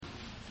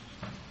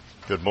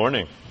Good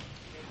morning.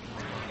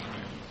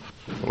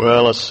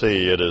 Well, let's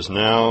see. It is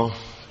now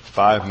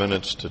 5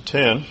 minutes to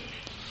 10.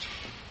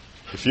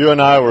 If you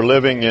and I were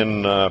living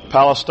in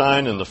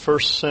Palestine in the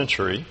first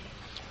century,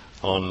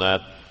 on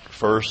that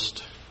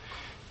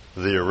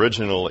the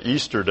original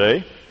Easter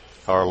day,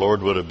 our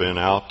Lord would have been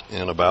out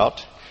and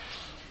about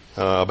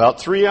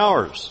 3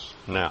 hours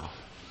now.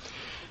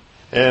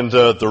 And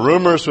the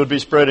rumors would be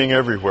spreading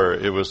everywhere.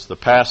 It was the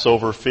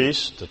Passover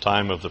feast, the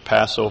time of the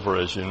Passover,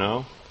 as you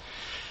know.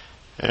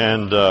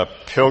 And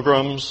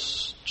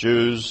pilgrims,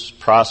 Jews,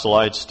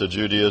 proselytes to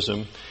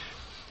Judaism,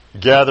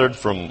 gathered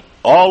from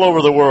all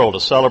over the world to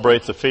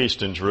celebrate the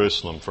feast in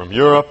Jerusalem, from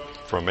Europe,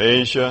 from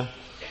Asia,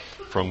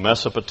 from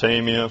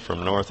Mesopotamia,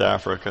 from North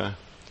Africa.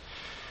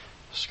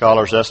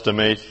 Scholars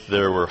estimate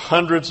there were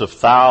hundreds of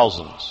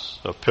thousands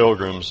of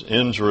pilgrims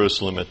in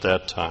Jerusalem at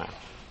that time,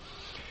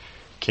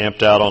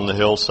 camped out on the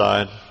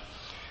hillside,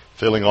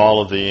 filling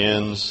all of the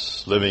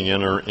inns, living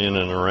in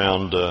and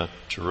around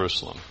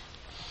Jerusalem,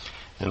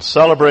 and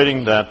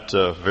celebrating that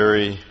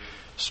very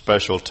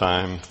special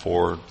time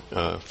for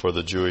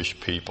the Jewish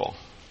people.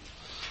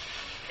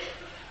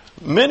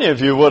 Many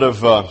of you would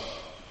have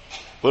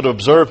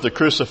observed the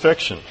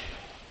crucifixion.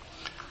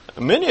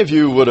 Many of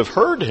you would have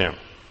heard him.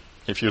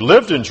 If you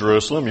lived in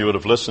Jerusalem, you would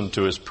have listened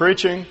to his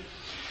preaching.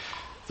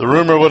 The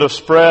rumor would have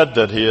spread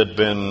that he had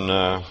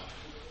been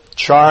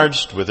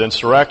charged with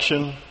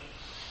insurrection,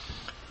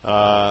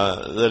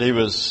 that he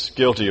was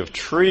guilty of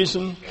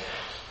treason.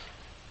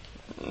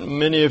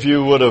 Many of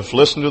you would have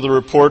listened to the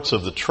reports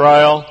of the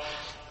trial,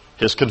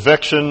 his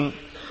conviction,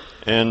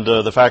 and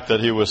the fact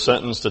that he was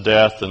sentenced to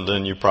death, and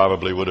then you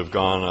probably would have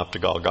gone up to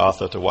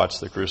Golgotha to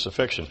watch the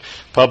crucifixion.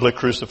 Public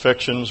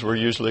crucifixions were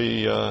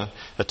usually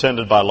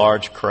attended by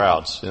large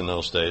crowds in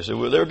those days. There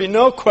would be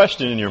no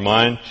question in your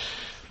mind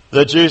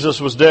that Jesus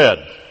was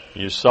dead.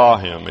 You saw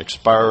him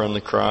expire on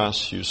the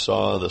cross. You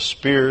saw the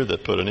spear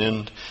that put an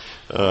end,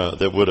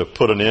 that would have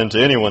put an end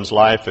to anyone's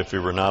life if he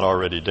were not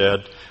already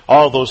dead.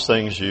 All those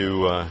things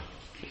you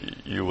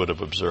would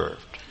have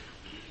observed.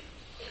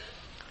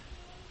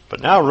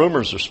 But now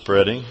rumors are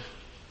spreading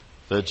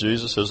that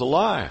Jesus is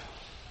alive.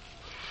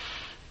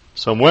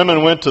 Some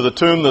women went to the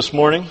tomb this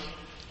morning,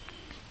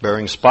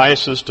 bearing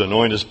spices to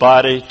anoint his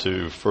body,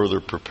 to further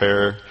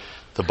prepare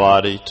the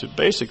body,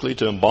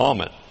 to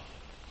embalm it.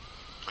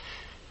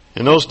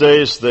 In those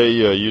days, they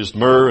used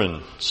myrrh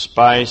and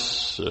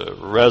spice,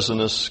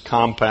 resinous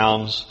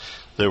compounds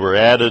that were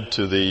added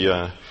to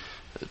the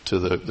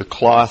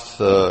cloth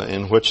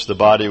in which the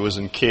body was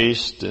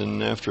encased,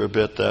 and after a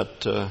bit,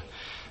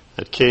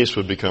 that case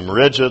would become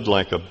rigid,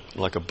 like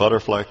a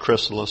butterfly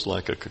chrysalis,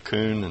 like a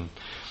cocoon,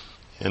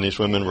 and these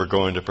women were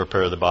going to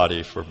prepare the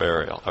body for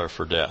burial or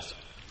for death.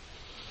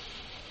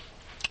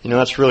 You know,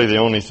 that's really the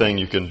only thing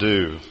you can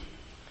do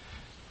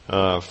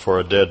for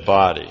a dead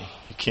body.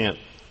 You can't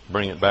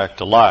bring it back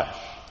to life.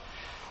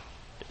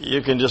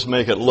 You can just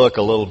make it look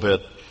a little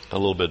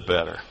bit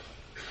better.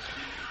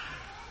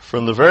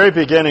 From the very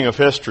beginning of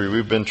history,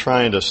 we've been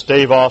trying to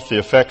stave off the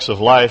effects of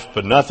life,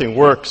 but nothing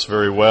works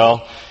very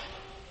well,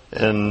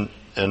 and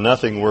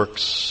nothing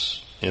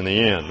works in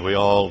the end. We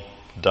all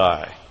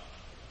die.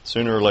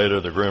 Sooner or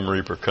later, the Grim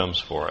Reaper comes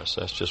for us.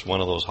 That's just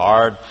one of those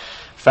hard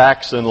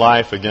facts in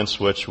life against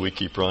which we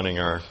keep running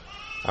our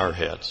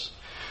heads.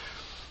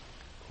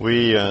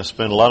 We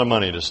spend a lot of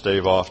money to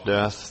stave off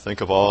death.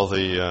 Think of all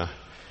the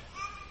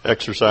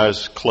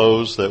exercise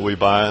clothes that we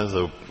buy,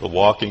 the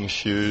walking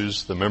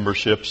shoes, the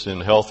memberships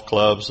in health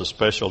clubs, the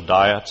special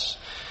diets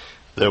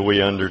that we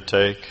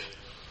undertake,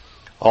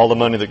 all the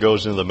money that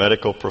goes into the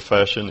medical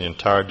profession, the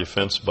entire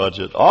defense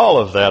budget, all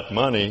of that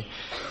money,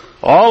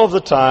 all of the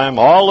time,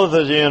 all of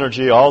the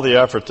energy, all the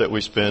effort that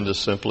we spend is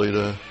simply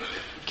to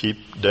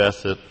keep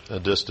death at a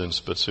distance,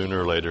 but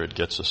sooner or later it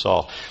gets us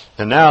all.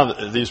 And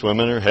now these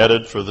women are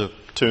headed for the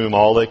tomb.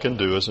 All they can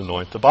do is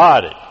anoint the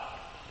body.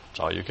 That's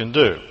all you can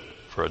do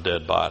for a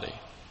dead body.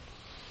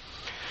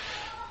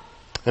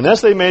 And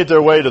as they made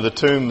their way to the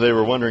tomb, they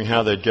were wondering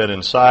how they'd get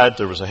inside.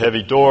 There was a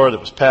heavy door that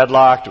was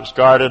padlocked. It was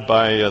guarded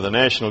by the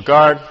National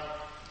Guard.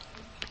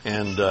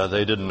 And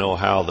they didn't know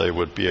how they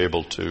would be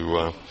able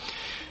to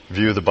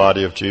view the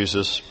body of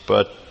Jesus.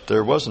 But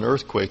there was an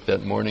earthquake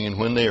that morning, and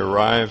when they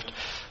arrived,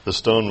 the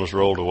stone was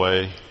rolled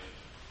away,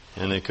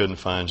 and they couldn't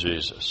find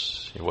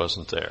Jesus. He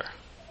wasn't there.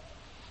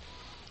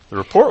 The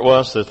report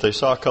was that they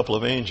saw a couple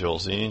of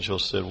angels. The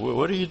angels said,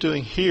 "What are you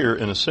doing here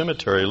in a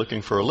cemetery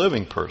looking for a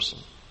living person?"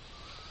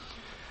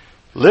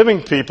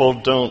 Living people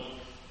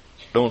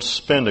don't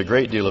spend a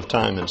great deal of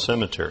time in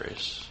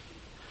cemeteries.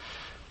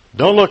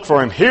 Don't look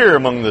for him here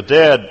among the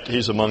dead.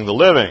 He's among the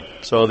living.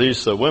 So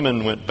these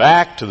women went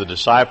back to the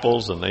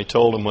disciples, and they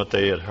told them what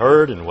they had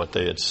heard and what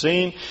they had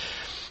seen.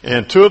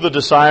 And two of the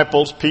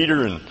disciples,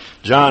 Peter and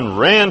John,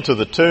 ran to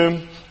the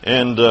tomb,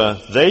 and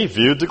they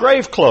viewed the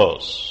grave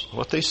clothes.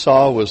 What they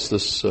saw was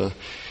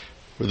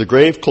were the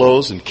grave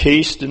clothes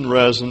encased in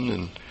resin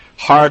and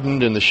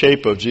hardened in the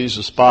shape of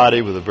Jesus'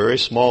 body, with a very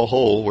small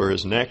hole where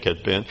his neck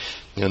had been.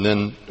 And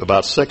then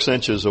about 6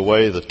 inches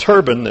away, the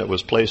turban that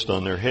was placed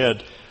on their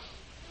head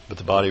but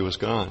the body was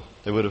gone.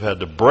 They would have had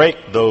to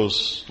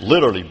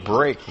literally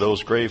break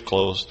those grave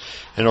clothes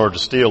in order to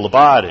steal the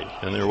body.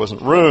 And there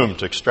wasn't room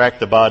to extract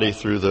the body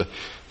through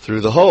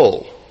the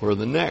hole or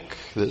the neck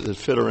that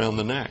fit around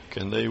the neck.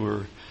 And they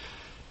were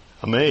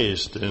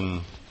amazed,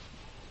 and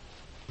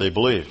they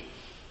believed.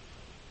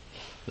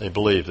 They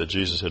believed that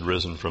Jesus had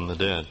risen from the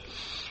dead.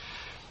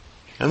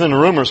 And then the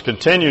rumors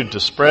continued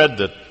to spread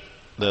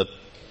that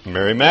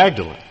Mary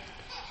Magdalene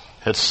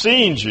had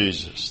seen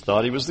Jesus,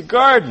 thought he was the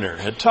gardener,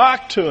 had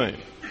talked to him,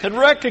 had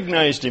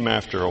recognized him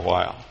after a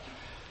while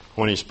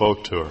when he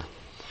spoke to her.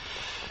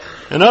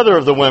 And other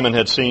of the women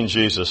had seen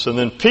Jesus. And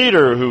then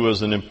Peter, who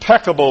was an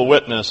impeccable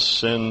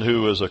witness and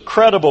who was a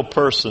credible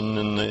person,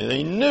 and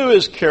they knew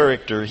his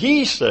character,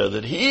 he said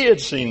that he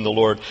had seen the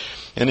Lord.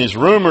 And these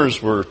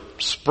rumors were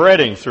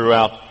spreading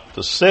throughout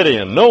the city,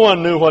 and no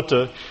one knew what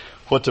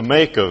to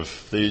make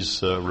of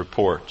these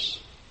reports.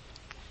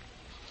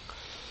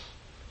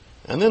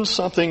 And then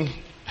something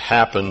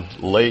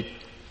happened late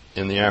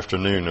in the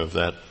afternoon of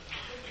that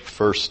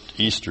first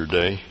Easter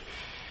day.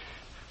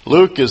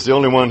 Luke is the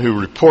only one who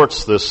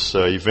reports this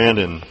event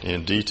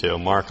in detail.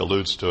 Mark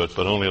alludes to it,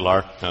 but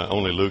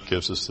only Luke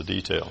gives us the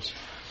details.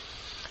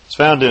 It's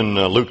found in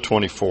Luke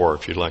 24,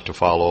 if you'd like to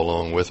follow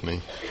along with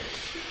me.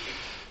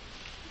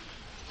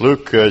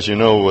 Luke, as you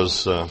know,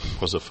 was a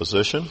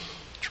physician,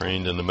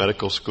 trained in the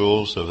medical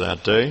schools of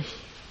that day.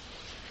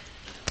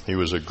 He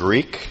was a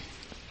Greek.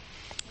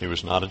 He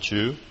was not a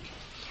Jew.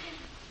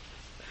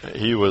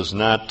 He was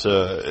not,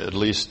 at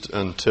least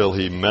until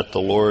he met the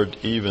Lord,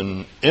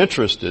 even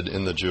interested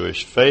in the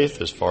Jewish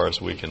faith, as far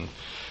as we can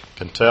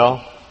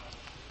tell.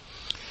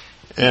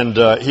 And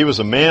he was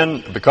a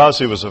man, because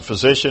he was a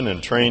physician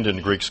and trained in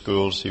Greek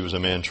schools, he was a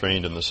man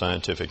trained in the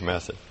scientific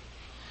method.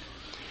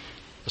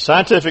 The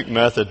scientific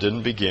method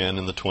didn't begin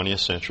in the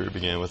 20th century. It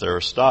began with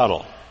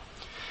Aristotle.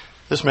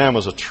 This man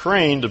was a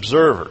trained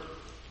observer.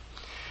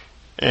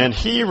 And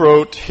he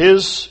wrote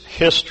his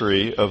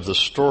history of the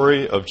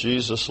story of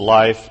Jesus'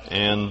 life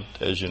and,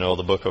 as you know,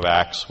 the book of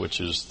Acts,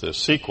 which is the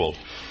sequel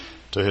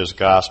to his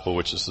gospel,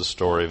 which is the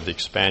story of the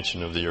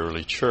expansion of the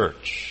early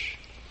church.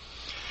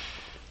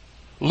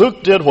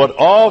 Luke did what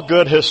all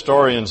good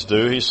historians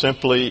do. He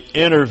simply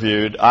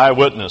interviewed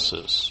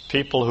eyewitnesses,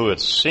 people who had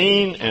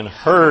seen and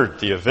heard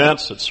the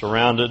events that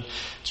surrounded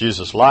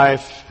Jesus'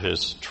 life,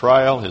 his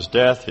trial, his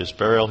death, his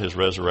burial, his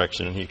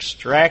resurrection, and he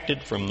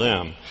extracted from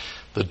them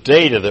the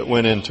data that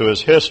went into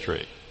his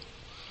history.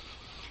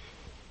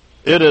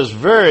 It is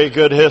very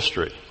good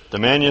history. The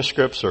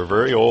manuscripts are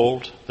very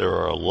old. There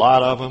are a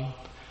lot of them.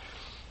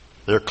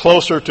 They're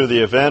closer to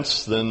the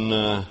events than,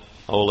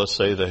 let's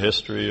say, the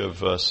history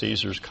of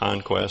Caesar's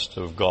conquest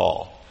of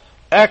Gaul.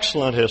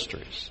 Excellent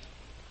histories.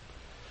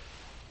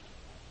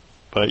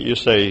 But you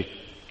say,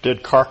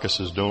 dead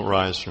carcasses don't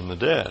rise from the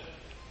dead.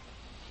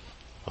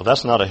 Well,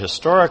 that's not a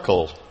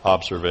historical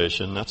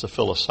observation. That's a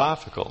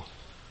philosophical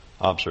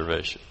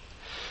observation.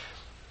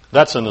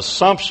 That's an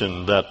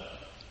assumption that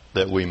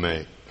we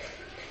make,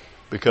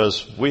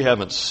 because we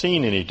haven't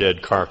seen any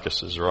dead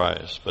carcasses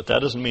rise. But that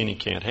doesn't mean it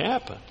can't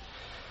happen.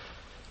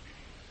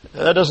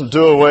 That doesn't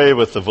do away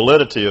with the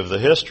validity of the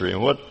history.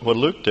 And what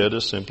Luke did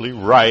is simply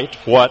write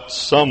what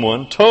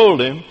someone told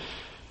him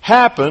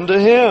happened to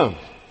him.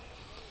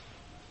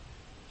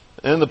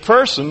 And the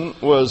person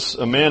was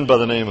a man by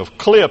the name of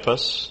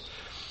Cleopas,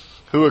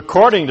 who,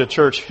 according to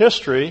church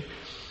history,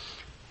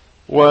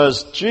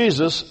 was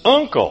Jesus'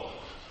 uncle.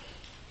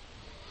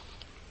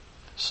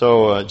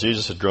 So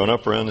Jesus had grown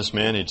up around this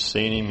man. He'd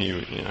seen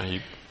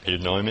him.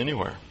 He'd know him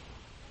anywhere.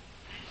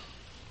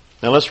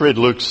 Now let's read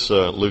Luke's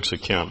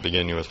account,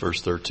 beginning with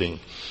verse 13.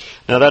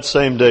 Now that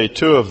same day,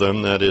 two of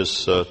them, that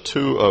is,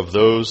 two of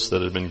those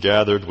that had been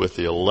gathered with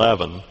the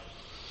 11.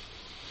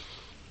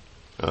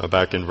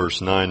 Back in verse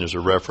 9, there's a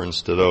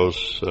reference to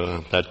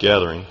that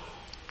gathering.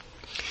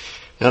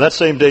 Now that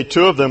same day,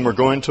 two of them were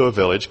going to a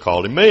village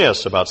called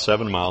Emmaus, about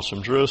 7 miles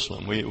from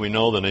Jerusalem. We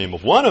know the name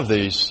of one of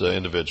these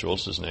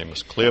individuals. His name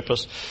was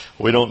Cleopas.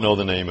 We don't know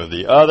the name of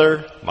the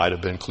other. Might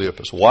have been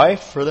Cleopas'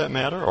 wife, for that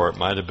matter, or it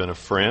might have been a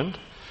friend.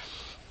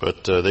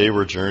 But they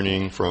were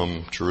journeying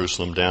from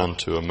Jerusalem down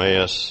to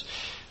Emmaus,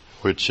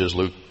 which, as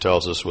Luke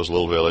tells us, was a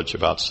little village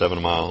about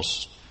 7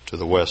 miles to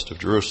the west of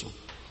Jerusalem.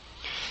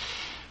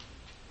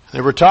 They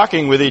were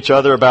talking with each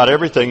other about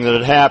everything that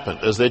had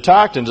happened. As they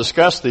talked and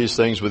discussed these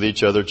things with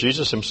each other,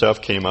 Jesus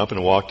himself came up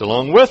and walked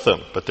along with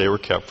them, but they were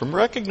kept from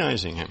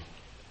recognizing him.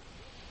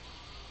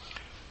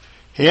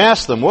 He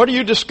asked them, "What are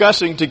you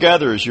discussing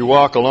together as you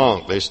walk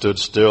along?" They stood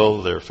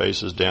still, their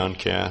faces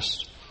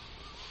downcast.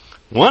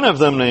 One of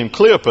them, named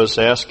Cleopas,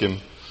 asked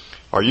him,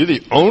 "Are you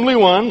the only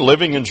one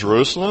living in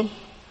Jerusalem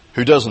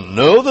who doesn't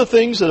know the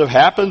things that have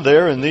happened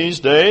there in these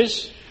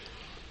days?"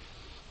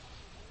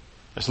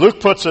 As Luke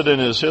puts it in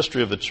his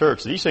history of the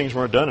church, these things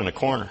weren't done in a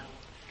corner.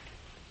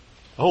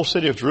 The whole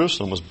city of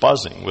Jerusalem was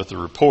buzzing with the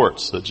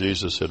reports that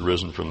Jesus had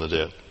risen from the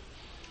dead.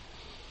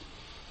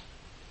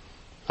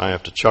 I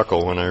have to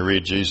chuckle when I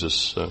read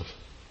Jesus'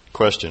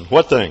 question,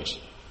 "What things?"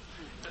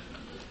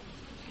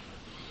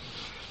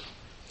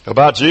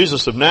 About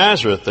Jesus of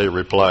Nazareth, they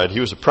replied, he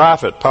was a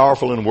prophet,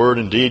 powerful in word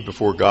and deed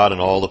before God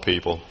and all the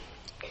people.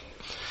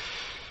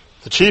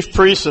 The chief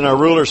priests and our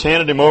rulers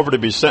handed him over to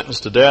be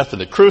sentenced to death, and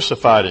they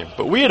crucified him.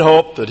 But we had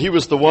hoped that he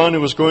was the one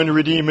who was going to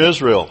redeem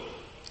Israel.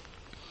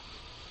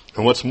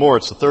 And what's more,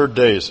 it's the third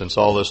day since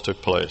all this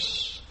took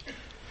place.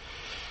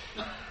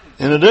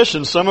 In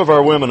addition, some of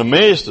our women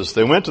amazed us.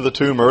 They went to the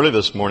tomb early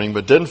this morning,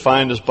 but didn't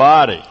find his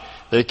body.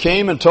 They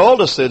came and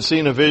told us they'd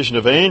seen a vision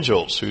of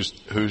angels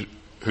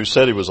who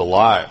said he was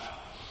alive.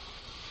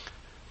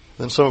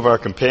 Then some of our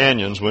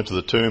companions went to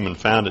the tomb and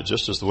found it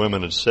just as the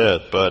women had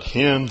said, but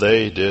him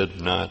they did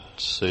not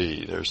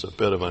see. There's a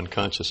bit of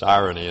unconscious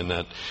irony in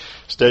that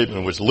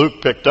statement, which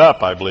Luke picked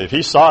up, I believe.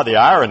 He saw the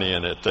irony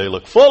in it. They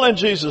looked full in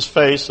Jesus'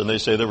 face, and they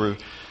say there were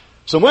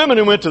some women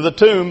who went to the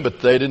tomb, but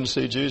they didn't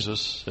see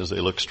Jesus as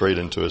they looked straight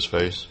into his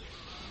face.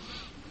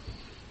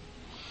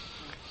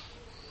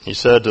 He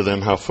said to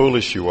them, how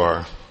foolish you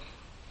are,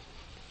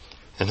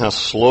 and how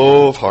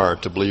slow of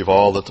heart to believe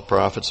all that the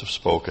prophets have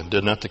spoken.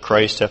 Did not the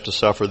Christ have to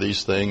suffer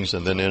these things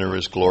and then enter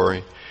his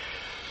glory?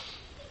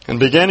 And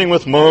beginning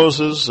with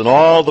Moses and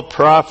all the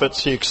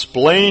prophets, he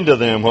explained to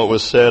them what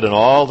was said in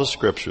all the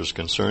scriptures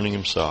concerning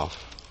himself.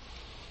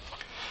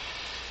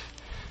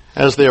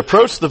 As they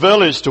approached the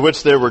village to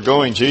which they were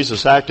going,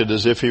 Jesus acted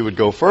as if he would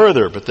go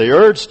further, but they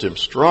urged him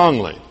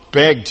strongly,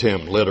 begged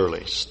him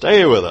literally,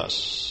 stay with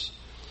us.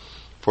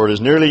 For it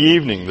is nearly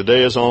evening, the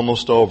day is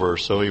almost over,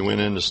 so he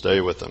went in to stay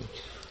with them.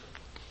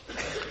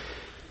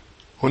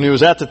 When he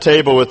was at the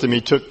table with them, he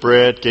took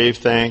bread, gave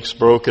thanks,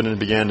 broke it, and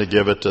began to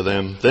give it to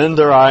them. Then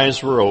their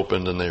eyes were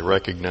opened, and they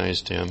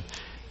recognized him,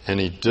 and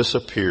he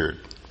disappeared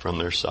from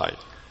their sight.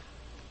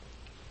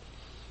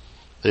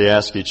 They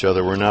asked each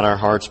other, were not our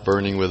hearts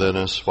burning within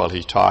us while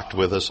he talked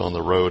with us on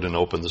the road and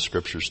opened the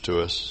scriptures to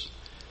us?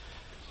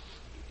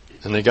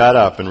 And they got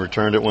up and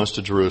returned at once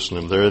to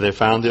Jerusalem. There they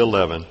found the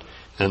 11,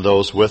 and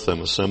those with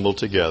them assembled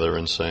together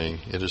and saying,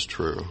 it is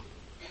true.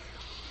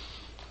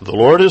 The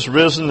Lord is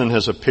risen and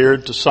has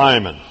appeared to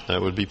Simon.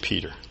 That would be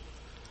Peter.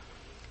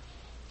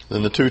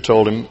 Then the two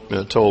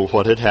told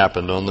what had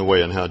happened on the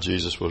way and how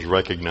Jesus was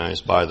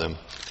recognized by them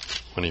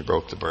when he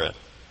broke the bread.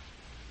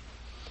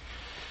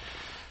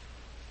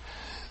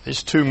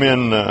 These two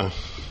men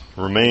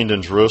remained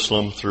in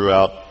Jerusalem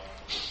throughout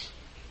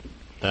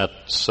that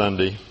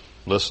Sunday,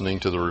 listening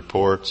to the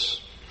reports.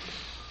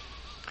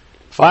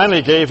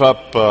 Finally gave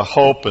up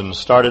hope and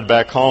started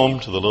back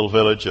home to the little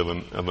village of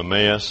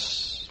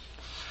Emmaus.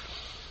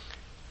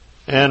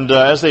 And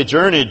as they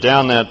journeyed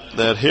down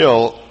that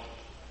hill,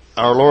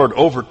 our Lord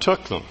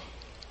overtook them.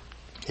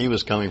 He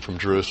was coming from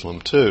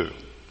Jerusalem too.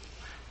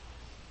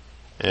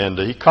 And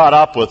he caught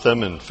up with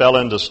them and fell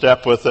into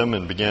step with them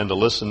and began to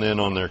listen in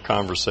on their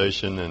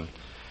conversation. And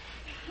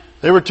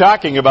they were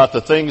talking about the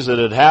things that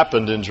had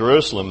happened in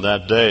Jerusalem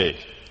that day.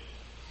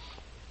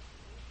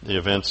 The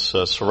events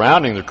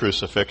surrounding the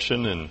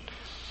crucifixion and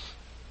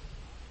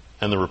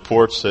the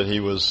reports that he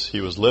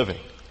was living.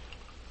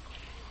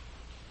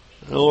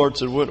 And the Lord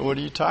said, what are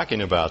you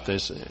talking about? They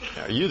said,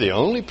 are you the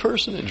only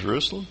person in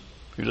Jerusalem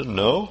who didn't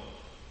know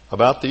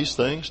about these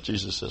things?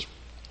 Jesus says,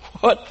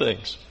 what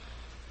things?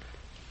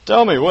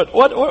 Tell me,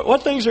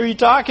 what things are you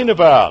talking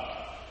about?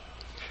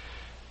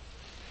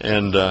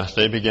 And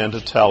they began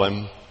to tell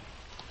him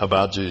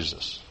about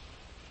Jesus.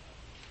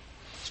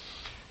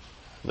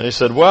 They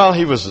said, well,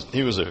 he was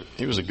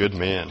a good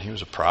man. He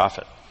was a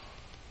prophet.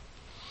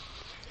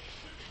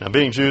 Now,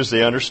 being Jews,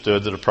 they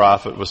understood that a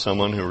prophet was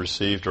someone who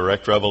received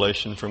direct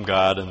revelation from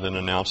God and then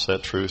announced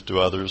that truth to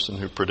others and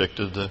who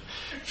predicted the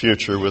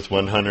future with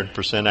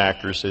 100%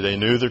 accuracy. They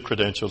knew the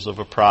credentials of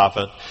a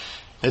prophet.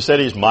 They said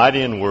he's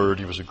mighty in word.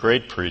 He was a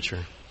great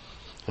preacher.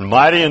 And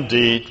mighty in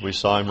deed. We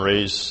saw him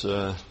raise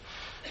the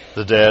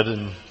dead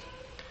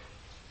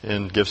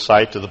and give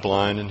sight to the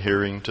blind and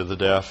hearing to the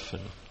deaf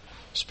and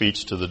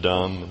speech to the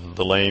dumb. And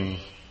the lame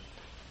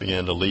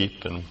began to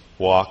leap and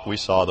walk. We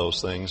saw those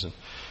things. And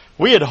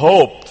we had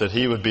hoped that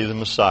he would be the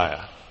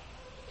Messiah.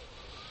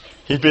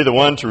 He'd be the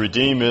one to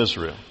redeem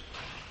Israel.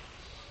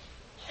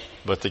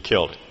 But they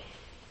killed him.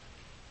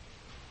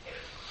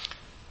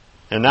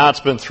 And now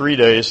it's been 3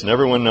 days, and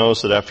everyone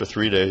knows that after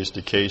 3 days,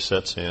 decay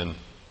sets in,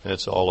 and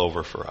it's all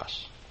over for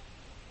us.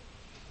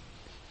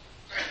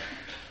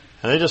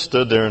 And they just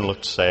stood there and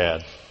looked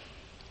sad.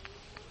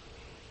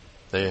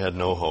 They had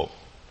no hope.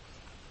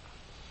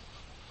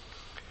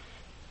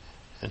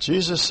 And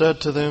Jesus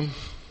said to them,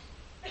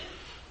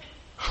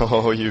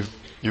 oh, you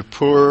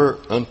poor,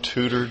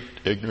 untutored,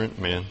 ignorant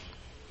men.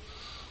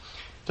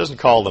 It doesn't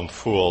call them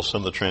fools.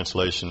 Some of the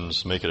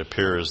translations make it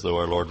appear as though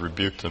our Lord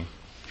rebuked them.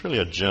 It's really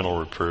a gentle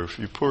reproof.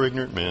 You poor,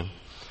 ignorant men.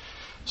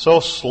 So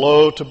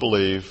slow to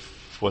believe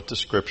what the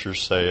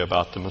Scriptures say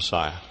about the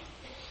Messiah.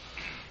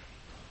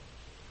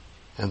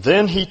 And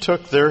then he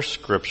took their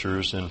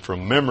Scriptures and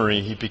from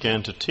memory he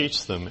began to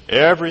teach them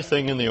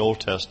everything in the Old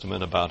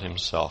Testament about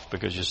himself.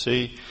 Because you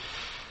see,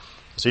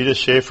 as Edith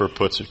Schaeffer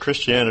puts it,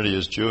 Christianity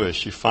is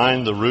Jewish. You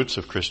find the roots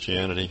of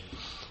Christianity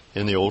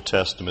in the Old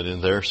Testament,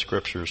 in their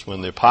Scriptures.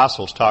 When the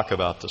apostles talk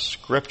about the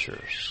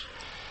Scriptures,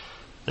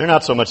 They're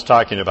not so much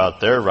talking about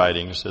their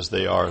writings as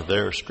they are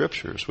their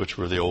scriptures, which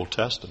were the Old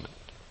Testament,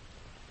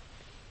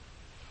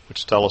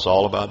 which tell us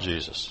all about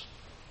Jesus.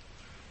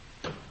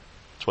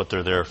 That's what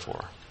they're there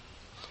for.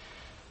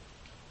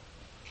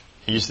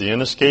 He's the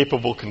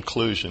inescapable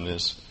conclusion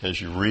as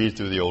you read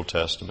through the Old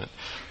Testament.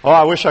 Oh,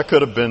 I wish I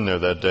could have been there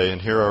that day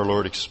and hear our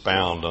Lord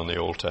expound on the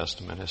Old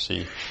Testament as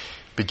he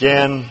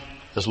began,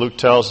 as Luke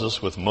tells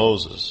us, with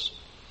Moses.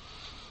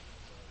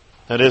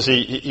 That is,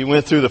 he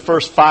went through the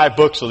first 5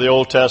 books of the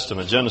Old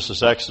Testament,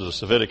 Genesis,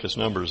 Exodus, Leviticus,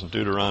 Numbers, and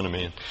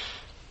Deuteronomy,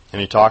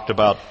 and he talked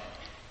about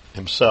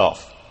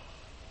himself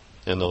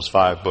in those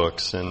 5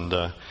 books. And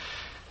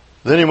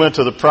then he went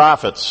to the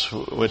prophets,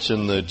 which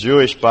in the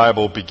Jewish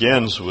Bible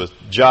begins with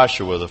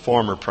Joshua, the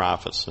former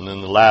prophets, and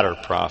then the latter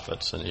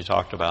prophets, and he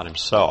talked about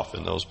himself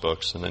in those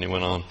books. And then he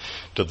went on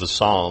to the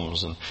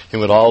Psalms, and he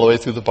went all the way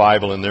through the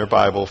Bible, in their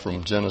Bible,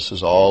 from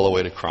Genesis all the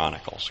way to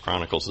Chronicles.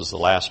 Chronicles is the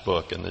last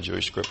book in the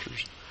Jewish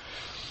Scriptures.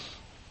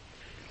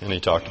 And he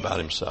talked about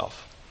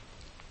himself.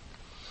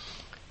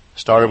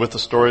 Started with the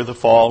story of the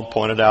fall,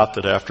 pointed out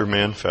that after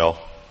man fell,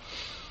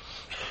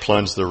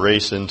 plunged the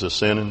race into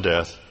sin and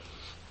death,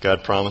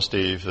 God promised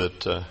Eve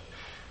that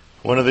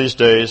one of these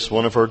days,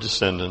 one of her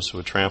descendants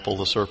would trample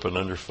the serpent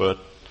underfoot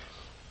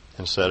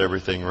and set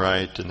everything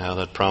right. And now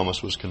that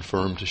promise was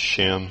confirmed to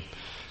Shem,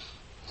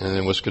 and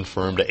then was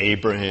confirmed to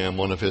Abraham.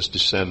 One of his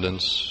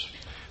descendants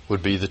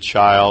would be the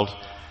child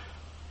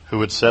who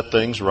would set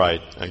things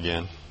right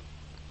again.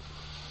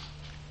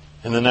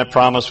 And then that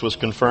promise was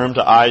confirmed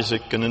to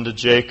Isaac, and then to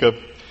Jacob,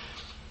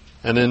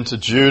 and then to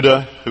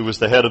Judah, who was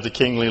the head of the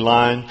kingly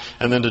line,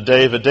 and then to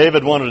David.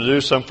 David wanted to do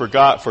something for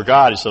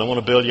God. He said, I want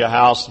to build you a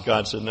house. And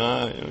God said,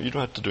 no, you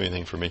don't have to do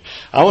anything for me.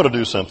 I want to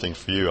do something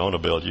for you. I want to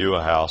build you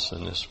a house.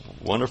 And this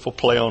wonderful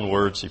play on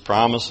words, he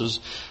promises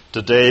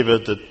to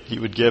David that he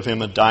would give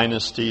him a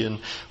dynasty, and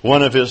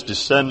one of his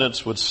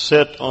descendants would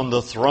sit on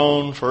the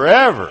throne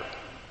forever.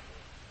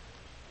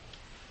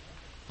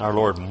 Our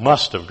Lord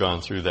must have gone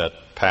through that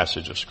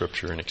passage of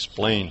Scripture and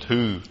explained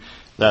who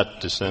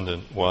that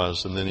descendant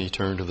was. And then he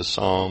turned to the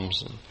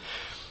Psalms and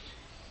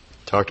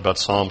talked about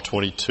Psalm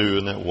 22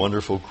 and that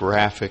wonderful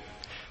graphic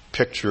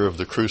picture of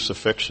the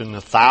crucifixion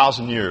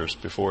 1,000 years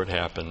before it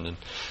happened. And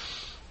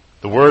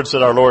the words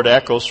that our Lord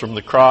echoes from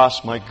the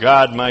cross, my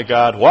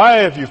God, why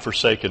have you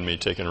forsaken me?"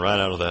 taken right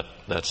out of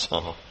that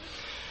psalm.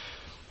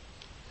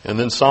 And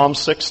then Psalm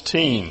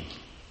 16,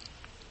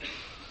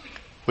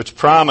 which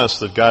promised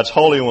that God's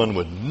Holy One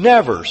would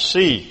never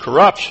see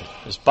corruption.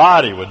 His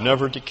body would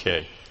never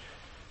decay.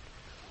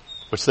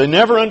 Which they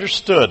never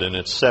understood in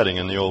its setting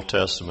in the Old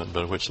Testament,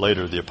 but which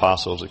later the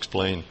apostles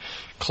explained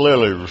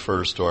clearly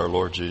refers to our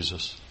Lord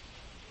Jesus.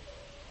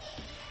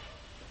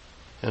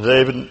 And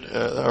David,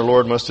 our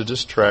Lord must have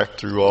just tracked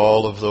through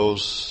all of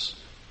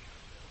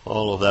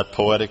that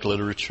poetic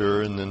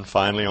literature, and then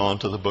finally on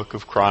to the book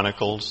of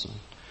Chronicles,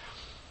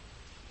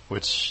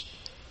 which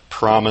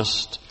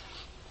promised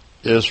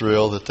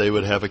Israel that they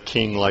would have a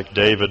king like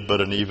David, but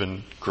an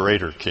even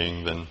greater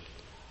king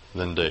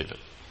than David.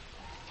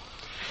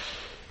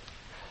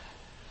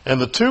 And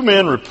the 2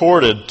 men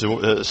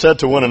said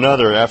to one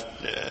another,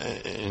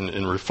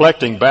 in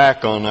reflecting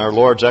back on our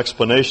Lord's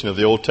explanation of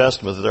the Old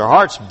Testament, that their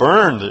hearts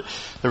burned.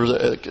 There was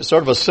a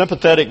sort of a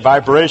sympathetic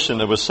vibration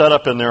that was set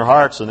up in their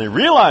hearts, and they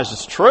realized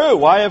it's true.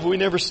 Why have we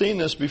never seen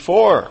this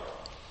before?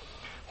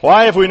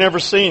 Why have we never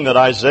seen that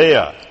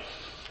Isaiah,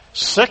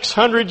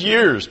 600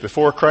 years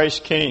before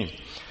Christ came,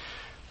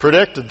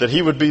 predicted that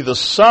he would be the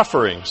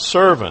suffering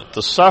servant,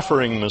 the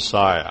suffering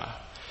Messiah?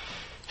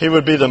 He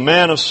would be the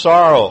man of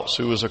sorrows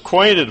who was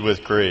acquainted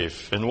with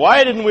grief. And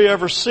why didn't we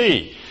ever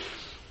see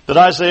that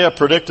Isaiah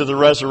predicted the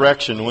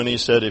resurrection when he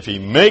said, if he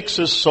makes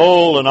his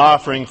soul an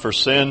offering for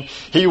sin,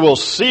 he will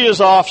see his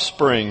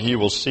offspring, he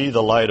will see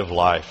the light of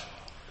life?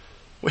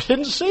 We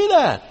didn't see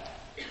that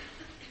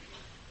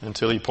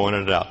until he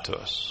pointed it out to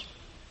us.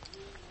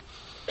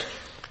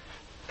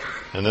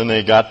 And then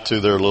they got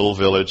to their little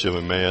village of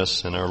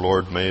Emmaus, and our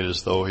Lord made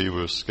as though he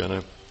was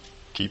going to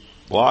keep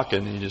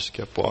walking. He just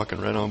kept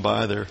walking right on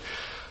by their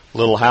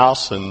little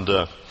house, and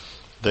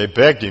they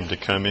begged him to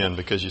come in,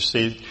 because you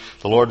see,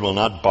 the Lord will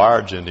not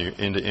barge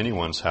into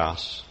anyone's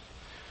house.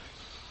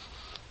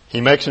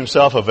 He makes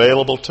himself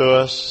available to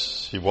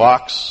us. He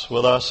walks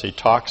with us. He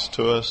talks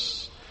to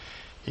us.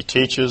 He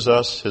teaches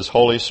us. His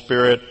Holy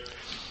Spirit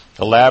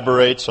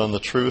elaborates on the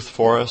truth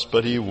for us,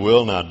 but he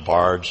will not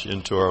barge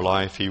into our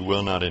life. He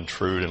will not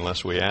intrude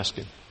unless we ask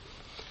him.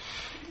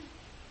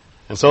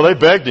 And so they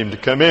begged him to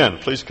come in.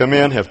 Please come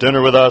in, have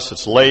dinner with us.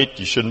 It's late.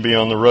 You shouldn't be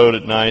on the road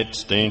at night.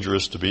 It's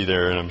dangerous to be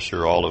there. And I'm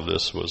sure all of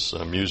this was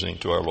amusing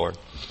to our Lord,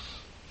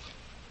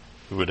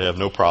 who would have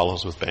no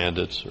problems with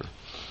bandits or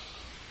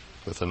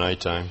with the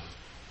nighttime.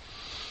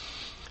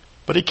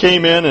 But he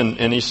came in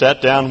and he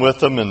sat down with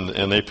them,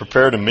 and they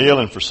prepared a meal.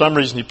 And for some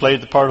reason he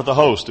played the part of the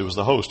host. It was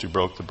the host who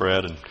broke the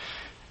bread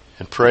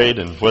and prayed.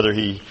 And whether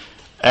he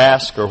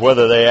asked or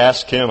whether they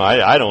asked him,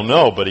 I don't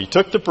know. But he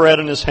took the bread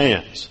in his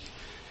hands.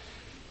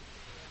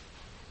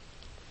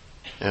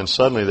 And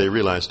suddenly they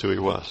realized who he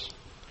was.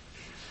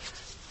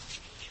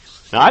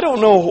 Now, I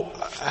don't know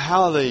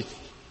how they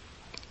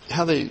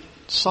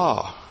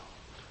saw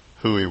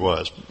who he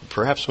was.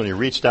 Perhaps when he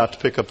reached out to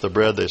pick up the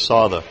bread, they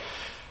saw the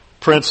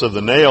prints of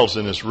the nails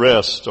in his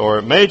wrist, or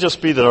it may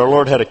just be that our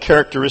Lord had a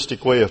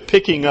characteristic way of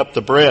picking up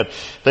the bread.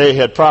 They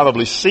had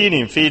probably seen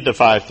him feed the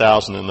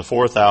 5,000 and the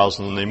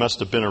 4,000, and they must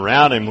have been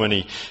around him when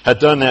he had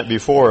done that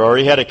before, or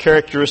he had a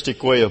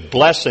characteristic way of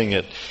blessing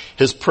it.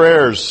 His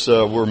prayers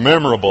were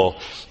memorable.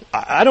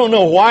 I don't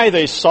know why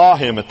they saw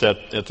him at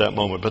that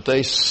moment, but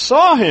they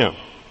saw him,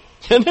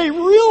 and they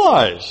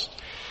realized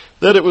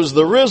that it was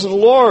the risen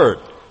Lord,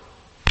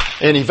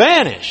 and he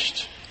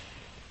vanished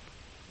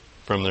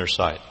from their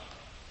sight.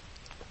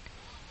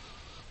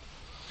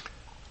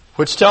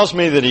 Which tells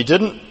me that he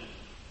didn't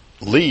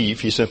leave,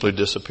 he simply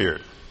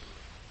disappeared.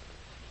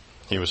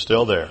 He was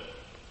still there.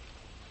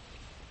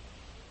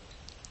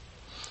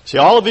 See,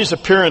 all of these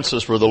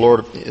appearances where the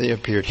Lord, he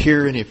appeared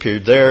here and he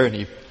appeared there and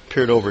he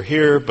appeared over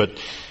here, but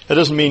that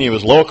doesn't mean he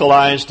was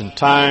localized in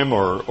time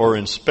or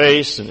in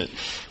space. And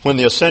when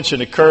the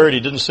ascension occurred,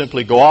 he didn't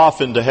simply go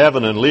off into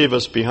heaven and leave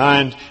us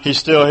behind. He's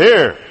still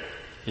here.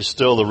 He's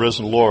still the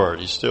risen Lord.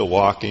 He's still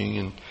walking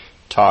and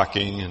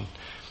talking and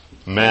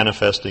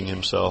manifesting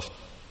himself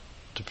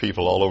to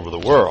people all over the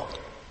world.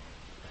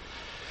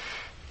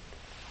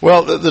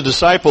 Well, the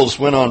disciples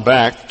went on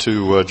back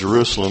to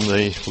Jerusalem.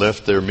 They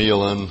left their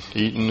meal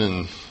uneaten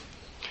and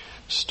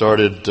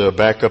started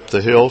back up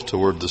the hill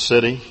toward the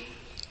city.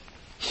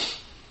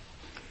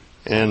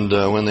 And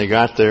when they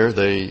got there,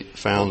 they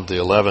found the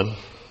 11,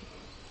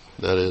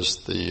 that is,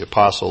 the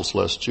apostles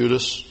less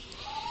Judas.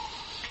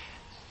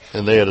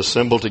 And they had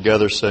assembled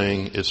together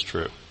saying, "It's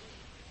true.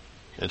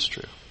 It's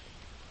true.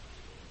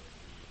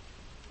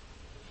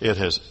 It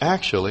has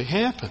actually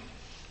happened.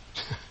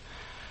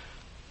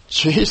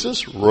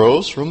 Jesus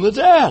rose from the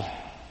dead."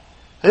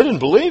 They didn't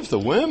believe the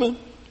women,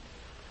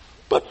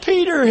 but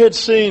Peter had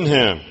seen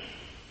him.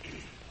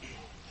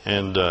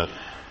 And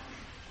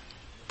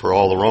for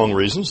all the wrong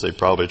reasons, they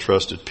probably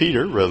trusted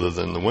Peter rather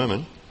than the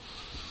women.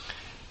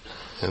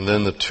 And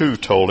then the two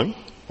told him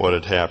what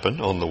had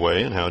happened on the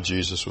way and how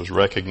Jesus was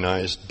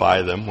recognized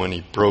by them when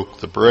he broke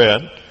the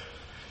bread.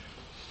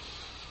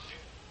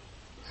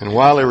 And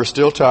while they were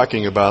still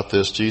talking about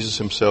this, Jesus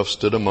himself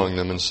stood among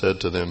them and said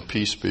to them,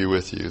 "Peace be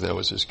with you." That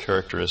was his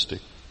characteristic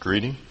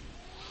greeting.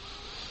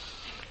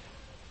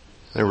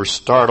 They were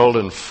startled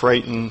and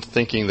frightened,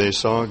 thinking they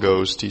saw a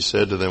ghost. He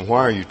said to them,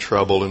 "Why are you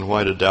troubled, and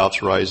why do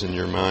doubts rise in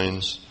your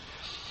minds?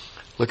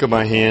 Look at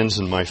my hands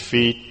and my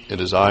feet.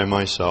 It is I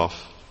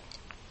myself.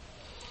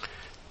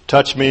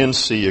 Touch me and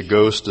see. A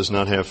ghost does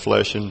not have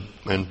flesh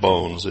and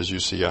bones, as you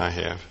see I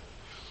have."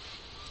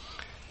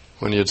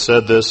 When he had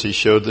said this, he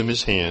showed them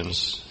his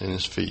hands and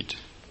his feet.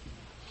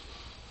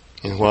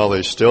 And while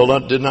they still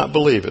did not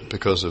believe it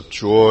because of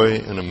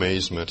joy and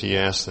amazement, he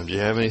asked them, "Do you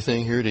have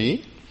anything here to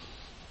eat?"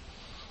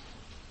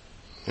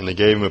 And they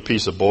gave him a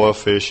piece of boiled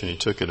fish, and he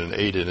took it and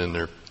ate it in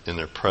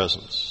their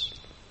presence.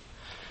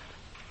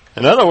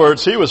 In other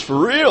words, he was for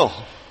real.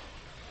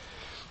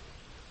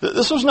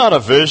 This was not a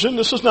vision.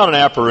 This was not an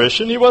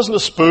apparition. He wasn't a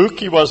spook.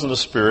 He wasn't a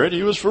spirit.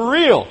 He was for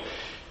real.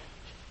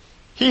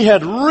 He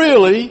had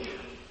really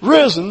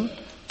risen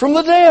from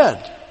the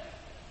dead.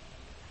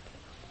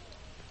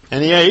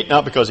 And he ate,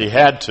 not because he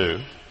had to,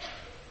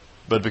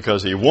 but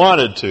because he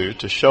wanted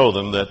to show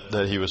them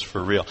that he was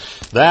for real.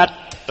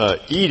 That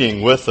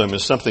eating with them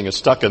is something that's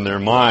stuck in their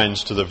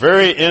minds to the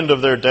very end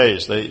of their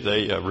days.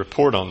 They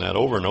report on that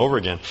over and over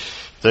again.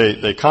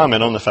 They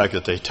comment on the fact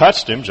that they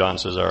touched him. John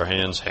says, "Our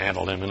hands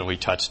handled him and we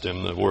touched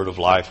him." The word of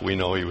life, we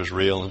know he was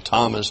real, and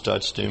Thomas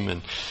touched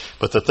him.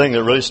 But the thing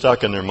that really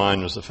stuck in their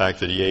mind was the fact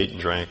that he ate and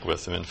drank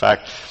with them. In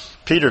fact,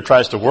 Peter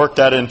tries to work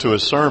that into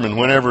his sermon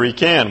whenever he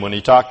can. When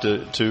he talked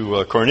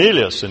to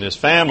Cornelius and his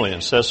family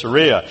in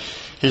Caesarea,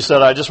 he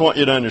said, "I just want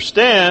you to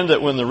understand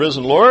that when the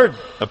risen Lord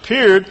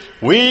appeared,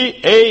 we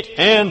ate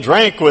and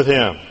drank with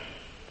him."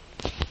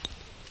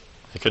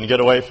 They couldn't get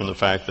away from the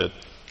fact that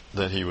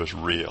he was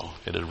real.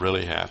 It had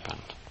really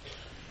happened.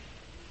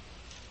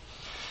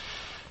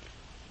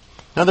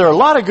 Now, there are a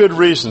lot of good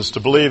reasons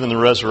to believe in the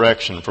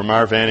resurrection from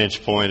our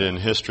vantage point in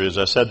history. As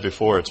I said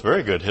before, it's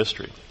very good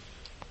history.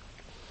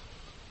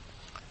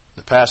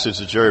 The passage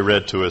that Jerry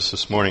read to us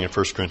this morning in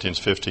 1 Corinthians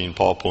 15,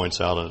 Paul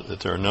points out that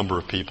there are a number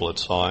of people that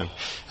saw him,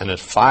 and that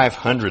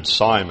 500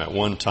 saw him at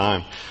one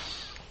time.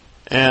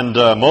 And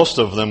most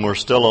of them were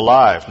still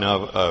alive.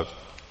 Now,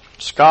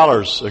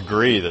 scholars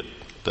agree that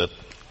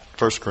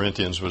 1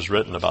 Corinthians was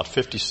written about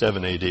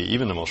 57 AD.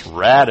 Even the most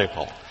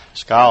radical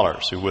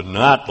scholars who would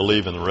not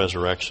believe in the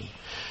resurrection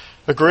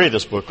agree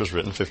this book was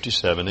written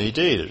 57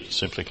 AD. There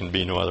simply can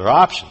be no other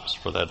options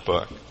for that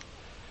book.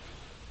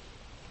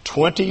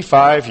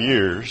 25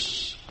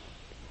 years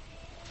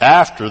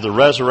after the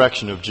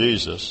resurrection of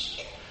Jesus,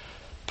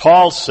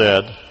 Paul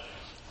said,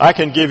 "I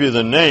can give you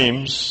the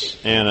names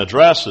and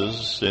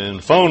addresses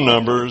and phone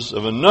numbers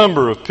of a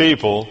number of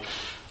people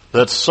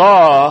that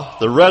saw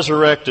the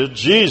resurrected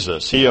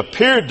Jesus. He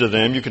appeared to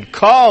them. You could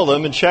call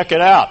them and check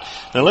it out."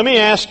 Now let me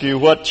ask you,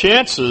 what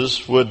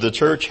chances would the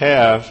church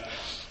have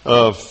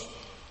of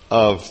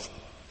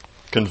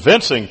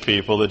convincing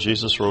people that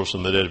Jesus rose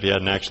from the dead if he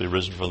hadn't actually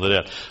risen from the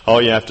dead.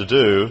 All you have to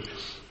do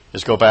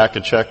is go back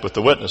and check with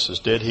the witnesses.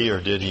 Did he or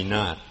did he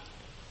not?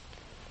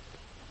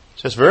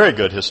 So it's very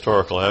good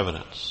historical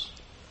evidence.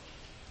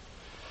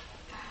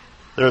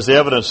 There's the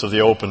evidence of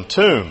the open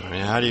tomb. I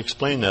mean, how do you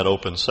explain that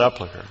open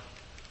sepulcher?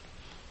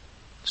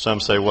 Some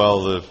say,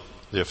 well,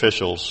 the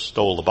officials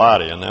stole the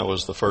body, and that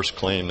was the first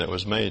claim that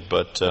was made.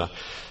 But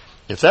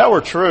if that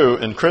were true,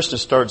 and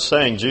Christians started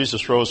saying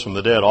Jesus rose from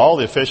the dead, all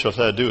the officials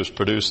had to do was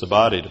produce the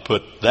body to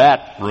put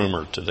that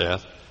rumor to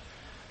death.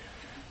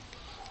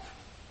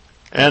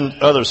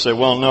 And others say,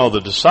 well, no,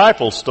 the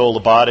disciples stole the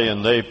body,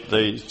 and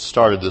they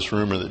started this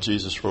rumor that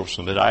Jesus rose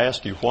from the dead. I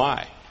ask you,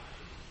 why?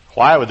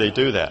 Why would they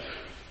do that?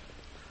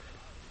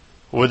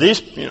 With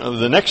these,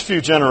 the next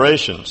few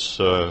generations,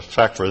 in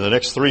fact, for the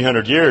next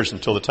 300 years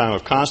until the time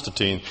of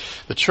Constantine,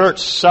 the church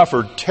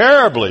suffered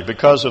terribly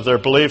because of their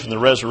belief in the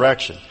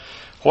resurrection.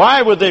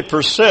 Why would they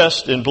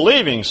persist in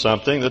believing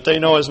something that they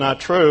know is not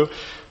true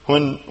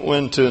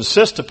when to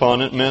insist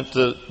upon it meant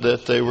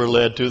that they were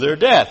led to their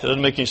death? It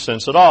doesn't make any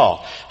sense at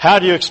all. How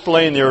do you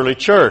explain the early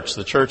church?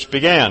 The church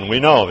began. We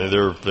know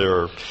there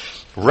are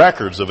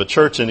records of a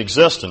church in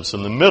existence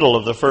in the middle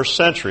of the first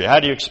century. How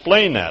do you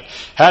explain that?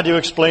 How do you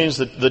explain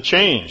the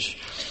change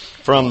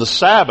from the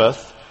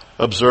Sabbath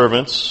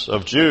observance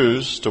of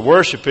Jews to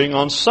worshiping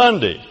on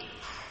Sunday?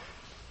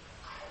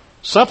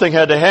 Something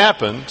had to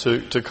happen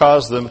to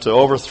cause them to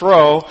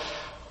overthrow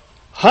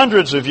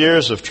hundreds of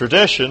years of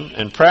tradition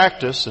and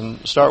practice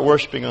and start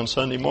worshiping on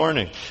Sunday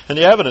morning. And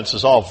the evidence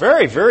is all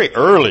very, very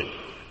early.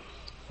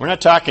 We're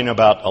not talking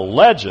about a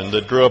legend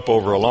that grew up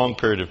over a long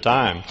period of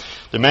time.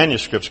 The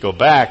manuscripts go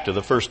back to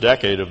the first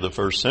decade of the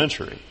first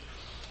century.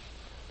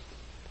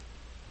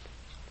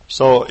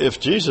 So if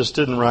Jesus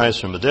didn't rise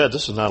from the dead,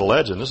 this is not a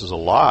legend. This is a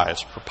lie.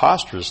 It's a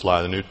preposterous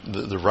lie.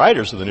 The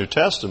writers of the New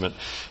Testament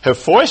have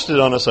foisted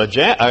on us a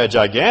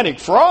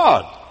gigantic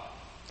fraud.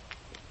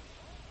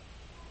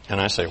 And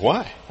I say,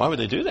 why? Why would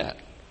they do that?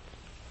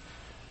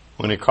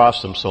 When it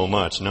cost them so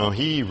much. No,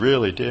 he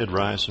really did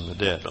rise from the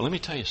dead. But let me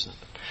tell you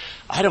something.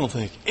 I don't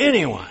think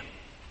anyone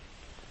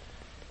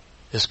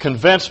is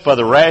convinced by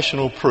the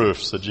rational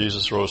proofs that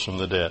Jesus rose from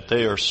the dead.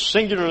 They are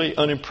singularly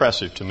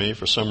unimpressive to me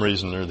for some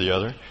reason or the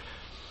other.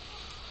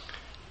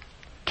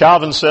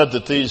 Calvin said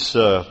that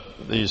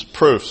these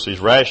proofs, these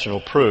rational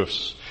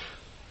proofs,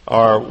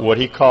 are what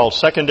he called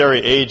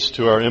secondary aids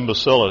to our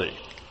imbecility.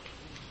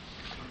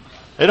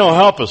 They don't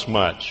help us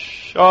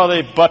much. Oh,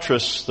 they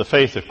buttress the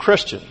faith of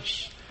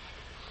Christians.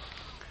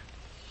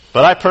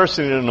 But I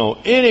personally don't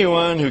know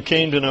anyone who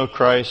came to know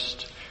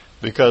Christ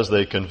because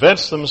they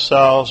convinced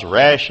themselves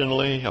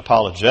rationally,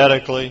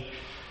 apologetically,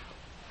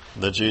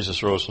 that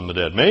Jesus rose from the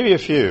dead. Maybe a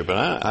few, but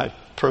I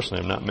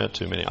personally have not met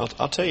too many. I'll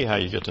tell you how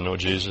you get to know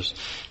Jesus.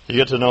 You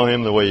get to know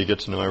him the way you get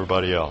to know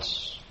everybody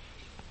else.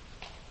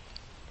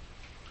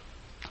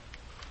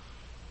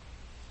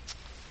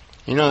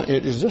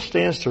 It just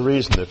stands to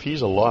reason that if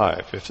he's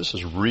alive, if this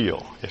is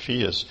real, if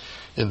he is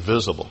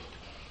invisible,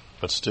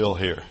 but still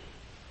here,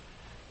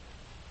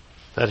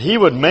 that he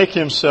would make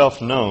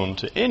himself known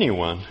to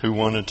anyone who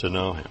wanted to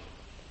know him.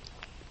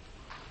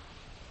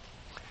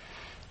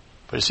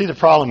 But you see, the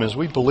problem is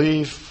we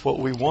believe what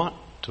we want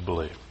to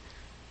believe.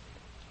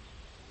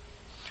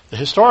 The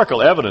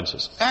historical evidence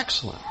is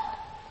excellent.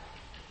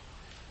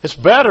 It's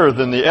better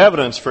than the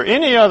evidence for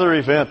any other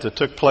event that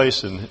took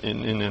place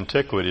in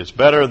antiquity. It's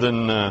better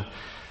than the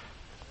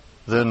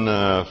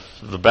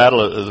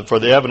battle for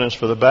the evidence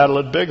for the Battle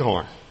at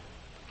Bighorn.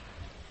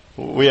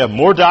 We have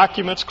more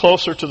documents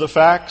closer to the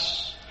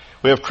facts.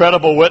 We have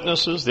credible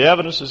witnesses. The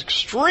evidence is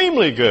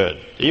extremely good.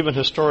 Even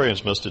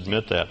historians must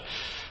admit that.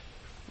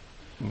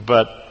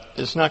 But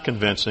it's not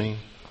convincing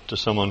to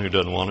someone who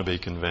doesn't want to be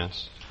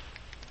convinced.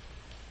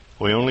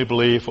 We only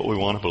believe what we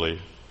want to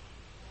believe.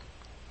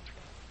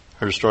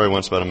 I heard a story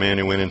once about a man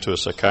who went into a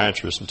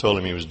psychiatrist and told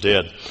him he was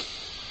dead.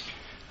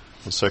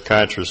 The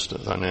psychiatrist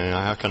thought,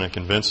 how can I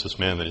convince this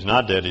man that he's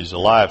not dead, he's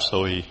alive?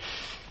 So he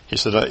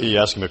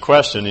asked him a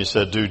question. He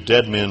said, do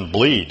dead men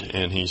bleed?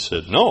 And he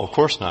said, no, of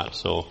course not.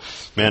 So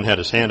the man had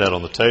his hand out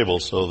on the table,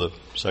 so the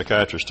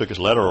psychiatrist took his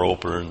letter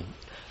opener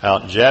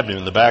out and jabbed him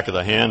in the back of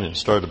the hand and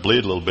started to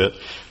bleed a little bit.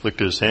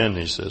 Looked at his hand and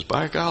he says,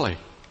 by golly,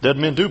 dead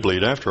men do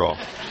bleed after all.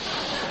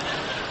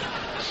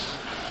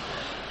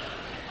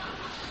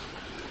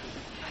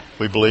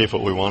 We believe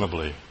what we want to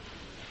believe.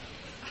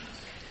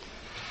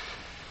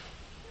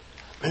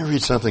 Let me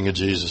read something that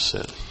Jesus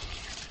said.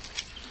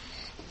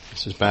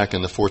 This is back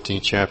in the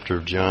 14th chapter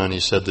of John. He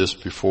said this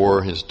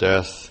before his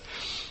death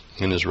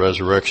and his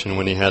resurrection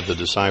when he had the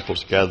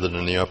disciples gathered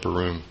in the upper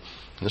room.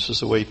 And this is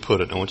the way he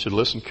put it. I want you to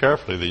listen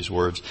carefully to these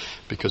words,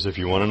 because if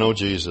you want to know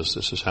Jesus,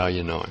 this is how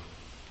you know him.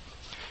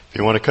 If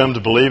you want to come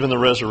to believe in the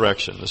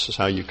resurrection, this is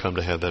how you come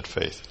to have that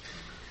faith.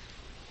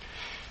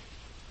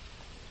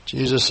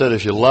 Jesus said,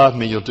 if you love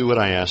me, you'll do what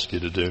I ask you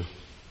to do.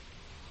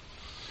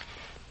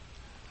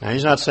 Now,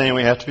 he's not saying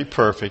we have to be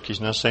perfect. He's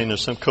not saying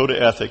there's some code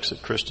of ethics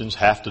that Christians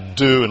have to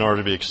do in order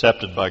to be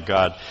accepted by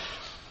God.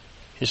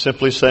 He's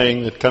simply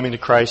saying that coming to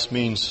Christ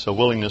means a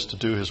willingness to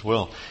do His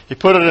will. He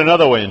put it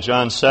another way in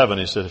John 7.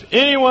 He said, if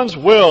anyone's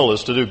will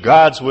is to do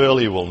God's will,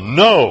 he will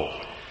know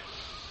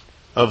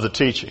of the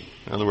teaching.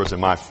 In other words,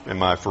 am I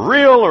for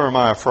real or am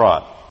I a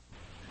fraud?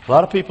 A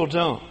lot of people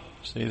don't.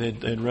 See,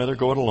 they'd rather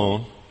go it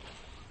alone.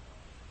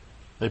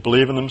 They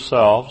believe in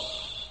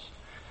themselves.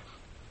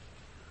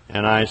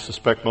 And I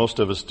suspect most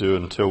of us do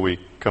until we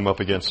come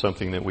up against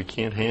something that we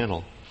can't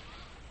handle.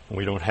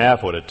 We don't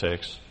have what it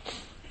takes.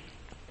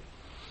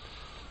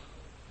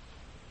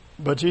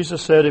 But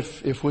Jesus said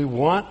if we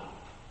want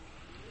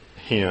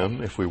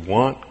Him, if we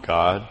want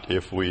God,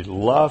 if we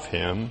love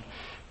Him,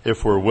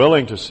 if we're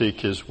willing to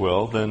seek His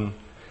will, then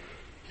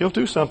He'll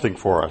do something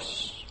for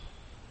us.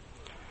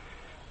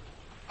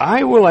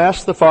 I will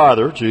ask the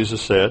Father,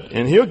 Jesus said,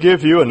 and He'll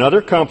give you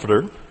another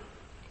comforter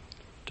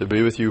to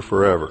be with you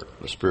forever,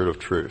 the Spirit of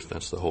truth.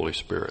 That's the Holy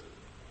Spirit,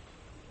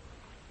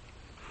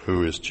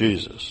 who is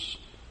Jesus.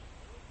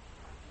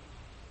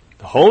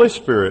 The Holy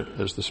Spirit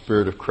is the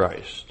Spirit of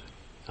Christ.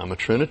 I'm a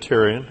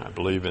Trinitarian. I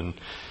believe in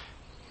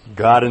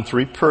God in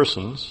three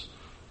persons.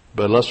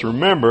 But let's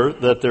remember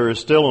that there is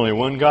still only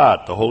one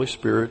God. The Holy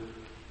Spirit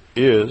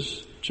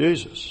is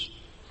Jesus.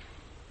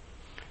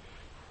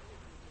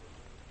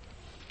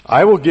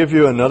 I will give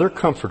you another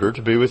comforter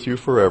to be with you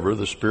forever,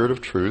 the Spirit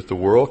of truth. The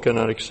world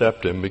cannot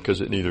accept Him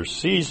because it neither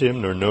sees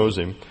Him nor knows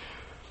Him.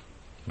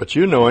 But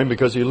you know Him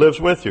because He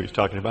lives with you. He's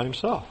talking about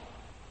Himself.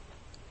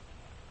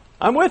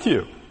 I'm with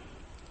you.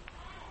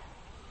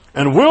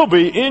 And will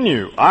be in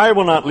you. I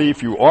will not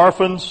leave you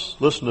orphans.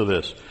 Listen to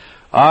this.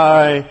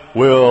 I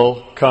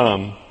will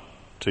come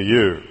to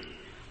you.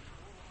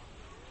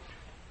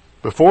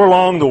 Before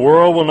long, the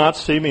world will not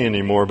see me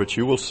anymore, but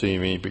you will see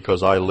me.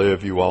 Because I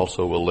live, you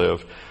also will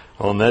live.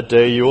 On that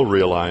day, you will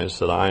realize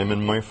that I am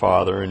in my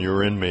Father, and you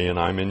are in me, and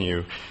I'm in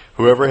you.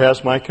 Whoever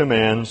has my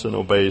commands and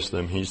obeys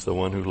them, he's the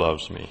one who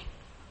loves me.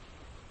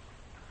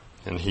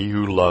 And he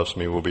who loves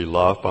me will be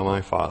loved by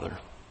my Father.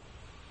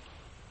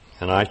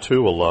 And I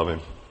too will love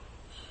him.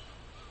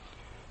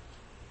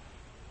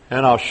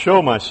 And I'll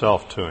show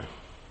myself to him.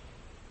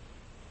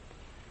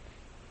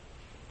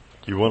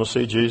 Do you want to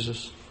see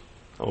Jesus?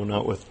 Oh,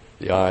 not with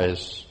the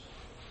eyes,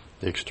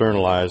 the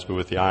external eyes, but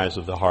with the eyes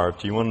of the heart.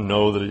 Do you want to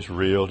know that He's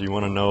real? Do you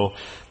want to know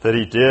that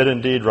He did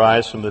indeed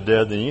rise from the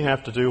dead? Then you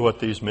have to do what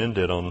these men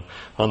did on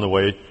the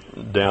way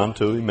down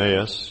to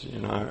Emmaus. You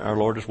know, our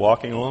Lord is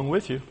walking along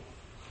with you.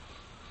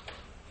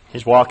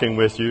 He's walking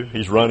with you.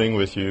 He's running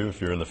with you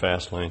if you're in the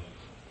fast lane.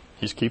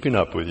 He's keeping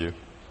up with you.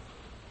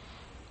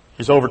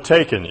 He's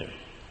overtaken you.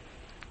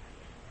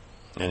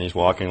 And He's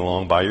walking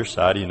along by your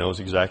side. He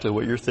knows exactly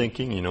what you're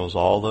thinking. He knows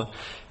all the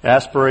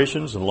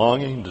aspirations and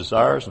longing and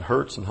desires and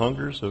hurts and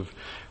hungers of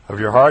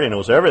your heart. He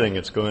knows everything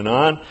that's going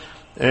on.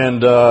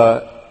 And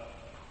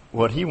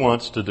what He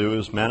wants to do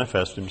is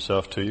manifest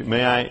Himself to you.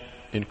 May I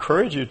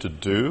encourage you to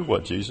do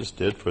what Jesus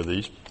did for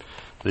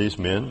these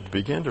men.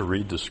 Begin to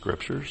read the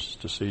Scriptures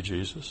to see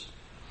Jesus.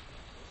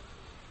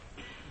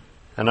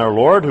 And our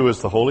Lord, who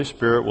is the Holy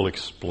Spirit, will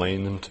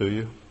explain them to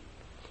you.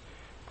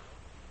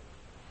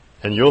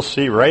 And you'll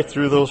see right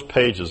through those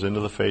pages into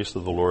the face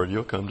of the Lord.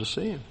 You'll come to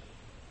see Him.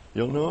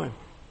 You'll know Him.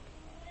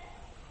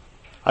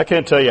 I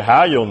can't tell you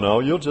how you'll know.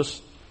 You'll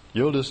just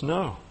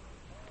know.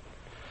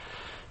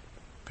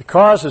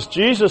 Because as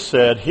Jesus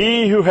said,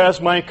 he who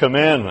has my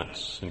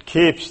commandments and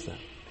keeps them,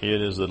 he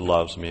it is that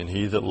loves me. And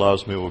he that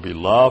loves me will be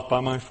loved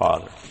by my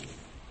Father.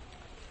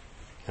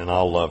 And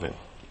I'll love him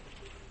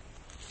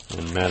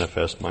and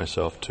manifest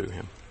myself to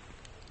him.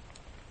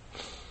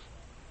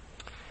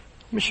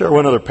 Let me share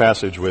one other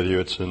passage with you.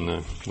 It's in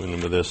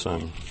with this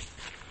I'm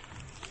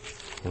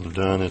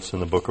done. It's in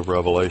the book of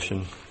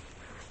Revelation,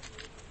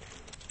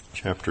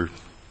 chapter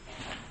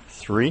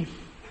 3,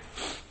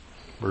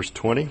 verse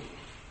 20.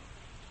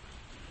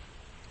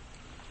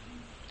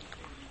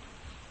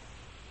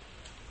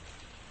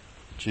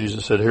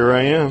 Jesus said, "Here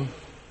I am.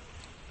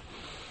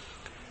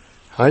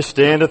 I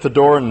stand at the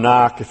door and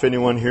knock. If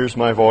anyone hears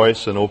my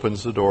voice and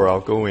opens the door,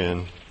 I'll go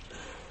in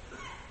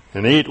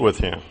and eat with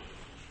him,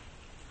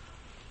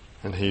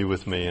 and he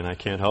with me." And I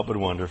can't help but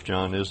wonder if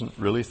John isn't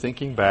really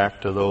thinking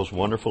back to those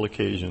wonderful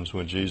occasions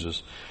when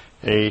Jesus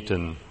ate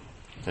and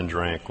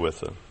drank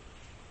with them.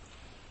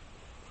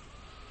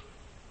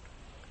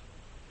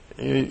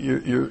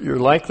 You're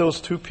like those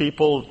two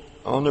people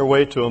on their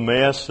way to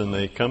Emmaus, and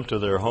they come to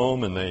their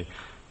home and they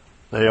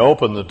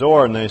open the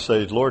door and they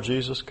say, "Lord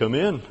Jesus, come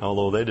in."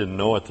 Although they didn't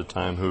know at the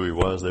time who he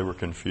was. They were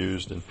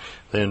confused, and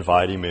they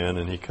invite him in,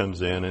 and he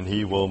comes in, and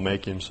he will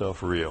make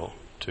himself real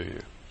to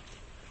you.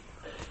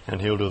 And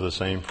he'll do the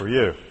same for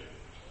you.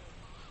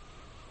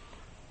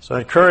 So I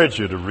encourage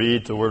you to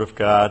read the Word of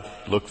God,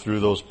 look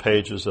through those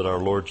pages at our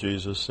Lord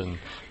Jesus, and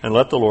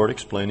let the Lord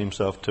explain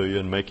himself to you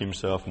and make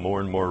himself more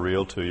and more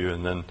real to you.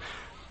 And then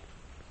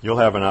you'll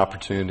have an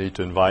opportunity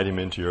to invite him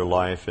into your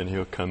life, and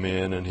he'll come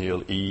in and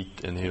he'll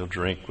eat and he'll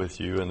drink with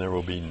you, and there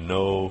will be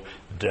no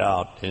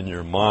doubt in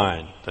your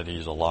mind that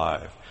he's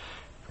alive.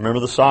 Remember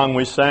the song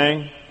we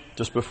sang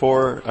just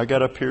before I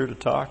got up here to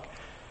talk?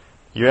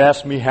 You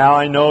asked me how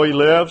I know he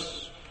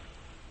lives?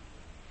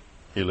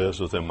 He lives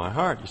within my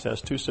heart. You say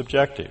that's too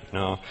subjective.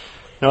 No,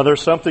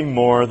 there's something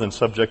more than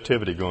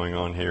subjectivity going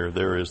on here.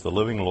 There is the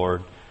living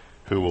Lord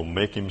who will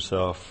make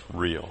himself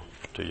real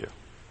to you.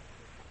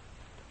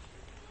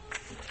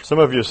 Some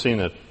of you have seen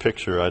a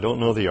picture, I don't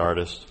know the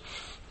artist,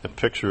 a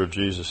picture of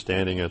Jesus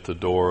standing at the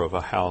door of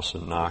a house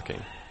and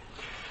knocking.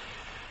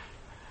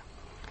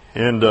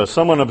 And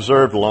someone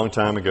observed a long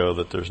time ago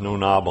that there's no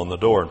knob on the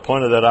door and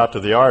pointed that out to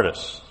the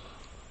artist.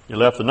 You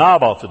left the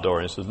knob off the door.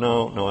 And he says,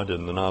 no, I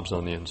didn't. The knob's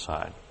on the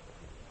inside.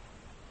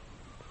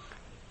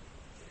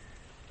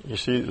 You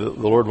see, the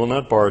Lord will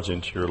not barge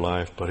into your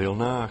life, but he'll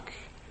knock.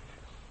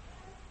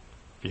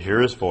 If you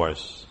hear his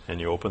voice and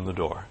you open the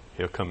door,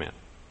 he'll come in.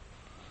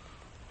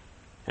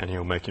 And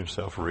he'll make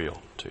himself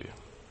real to you.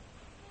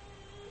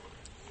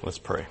 Let's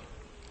pray.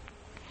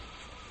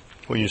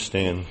 Will you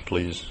stand,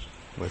 please,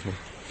 with me?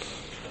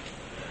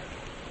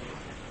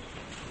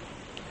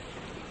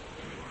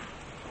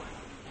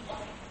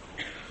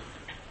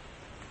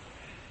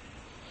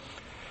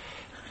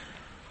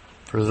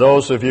 For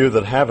those of you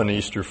that have an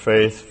Easter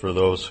faith, for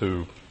those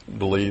who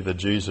believe that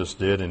Jesus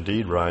did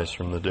indeed rise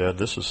from the dead,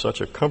 this is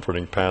such a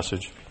comforting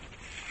passage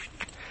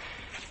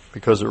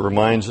because it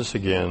reminds us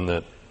again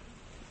that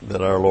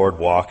our Lord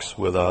walks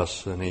with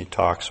us and he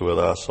talks with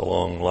us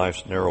along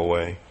life's narrow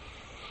way.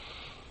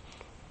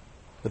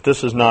 That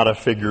this is not a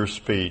figure of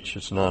speech.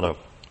 It's not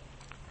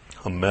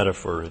a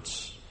metaphor.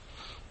 It's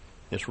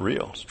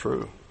real. It's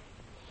true.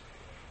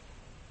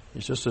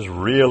 He's just as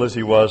real as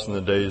he was in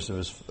the days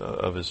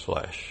of his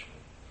flesh.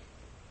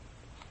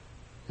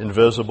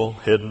 Invisible,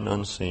 hidden,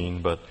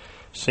 unseen, but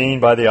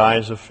seen by the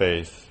eyes of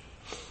faith.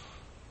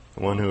 The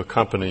one who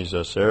accompanies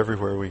us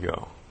everywhere we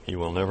go. He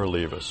will never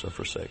leave us or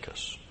forsake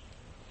us.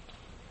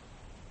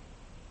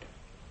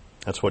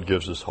 That's what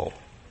gives us hope.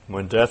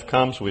 When death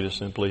comes,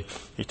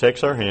 he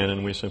takes our hand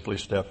and we simply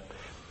step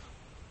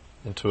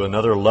into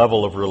another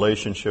level of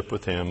relationship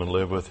with him and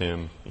live with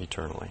him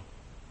eternally.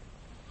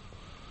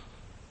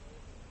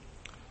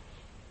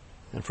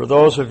 And for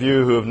those of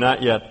you who have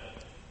not yet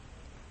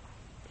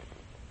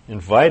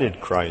invited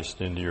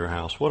Christ into your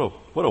house, what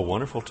a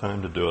wonderful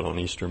time to do it on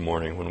Easter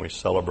morning when we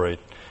celebrate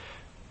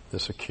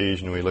this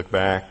occasion. We look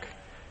back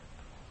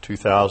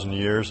 2,000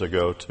 years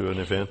ago to an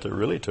event that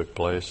really took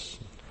place.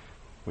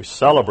 We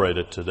celebrate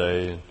it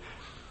today. And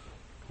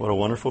what a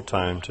wonderful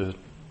time to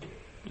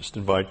just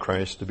invite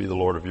Christ to be the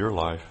Lord of your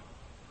life,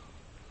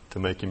 to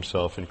make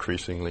himself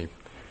increasingly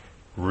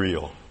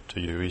real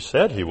to you. He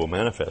said he will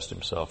manifest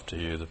himself to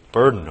you. The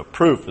burden of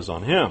proof is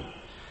on him.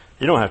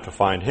 You don't have to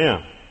find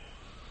him.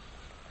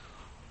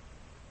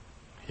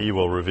 He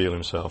will reveal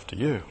himself to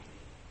you.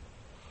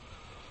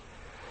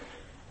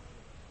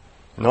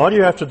 And all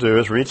you have to do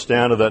is reach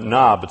down to that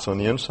knob. It's on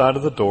the inside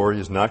of the door.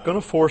 He's not going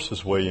to force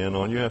his way in.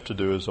 All you have to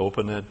do is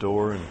open that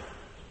door and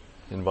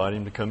invite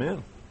him to come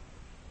in.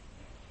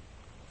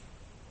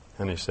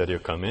 And he said he'll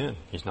come in.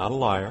 He's not a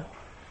liar.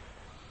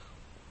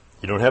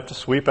 You don't have to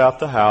sweep out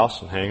the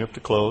house and hang up the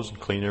clothes and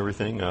clean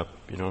everything up.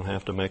 You don't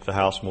have to make the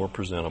house more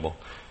presentable.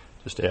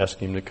 Just ask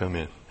him to come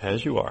in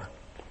as you are.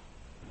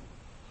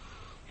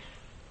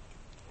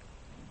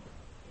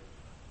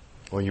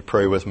 Will you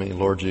pray with me?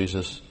 Lord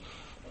Jesus,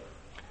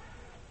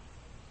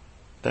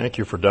 thank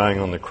you for dying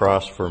on the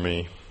cross for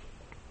me.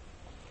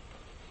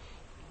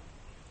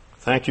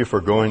 Thank you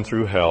for going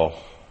through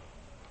hell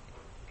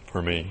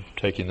for me,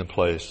 taking the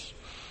place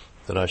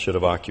that I should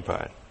have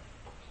occupied.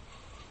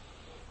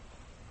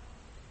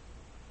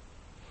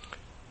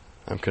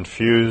 I'm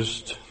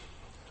confused.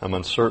 I'm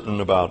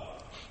uncertain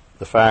about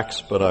the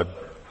facts, but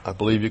I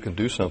believe you can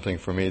do something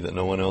for me that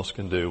no one else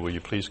can do. Will you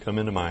please come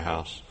into my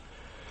house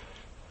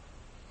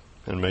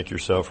and make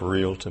yourself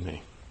real to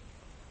me?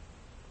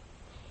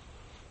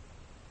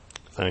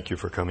 Thank you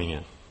for coming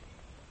in.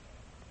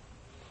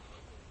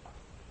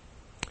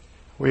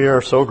 We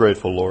are so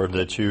grateful, Lord,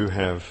 that you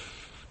have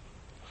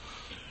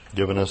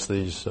given us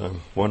these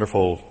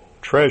wonderful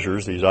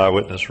treasures, these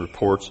eyewitness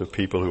reports of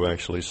people who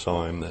actually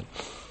saw him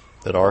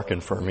that are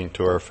confirming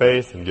to our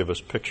faith and give us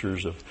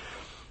pictures of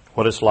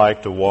what it's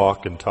like to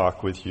walk and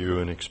talk with you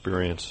and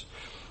experience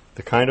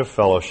the kind of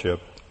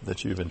fellowship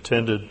that you've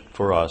intended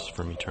for us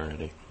from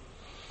eternity.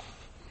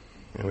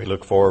 And we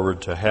look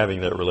forward to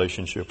having that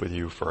relationship with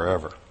you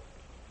forever.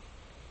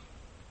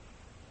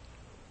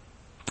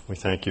 We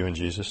thank you in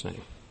Jesus'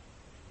 name.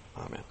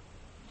 Amen.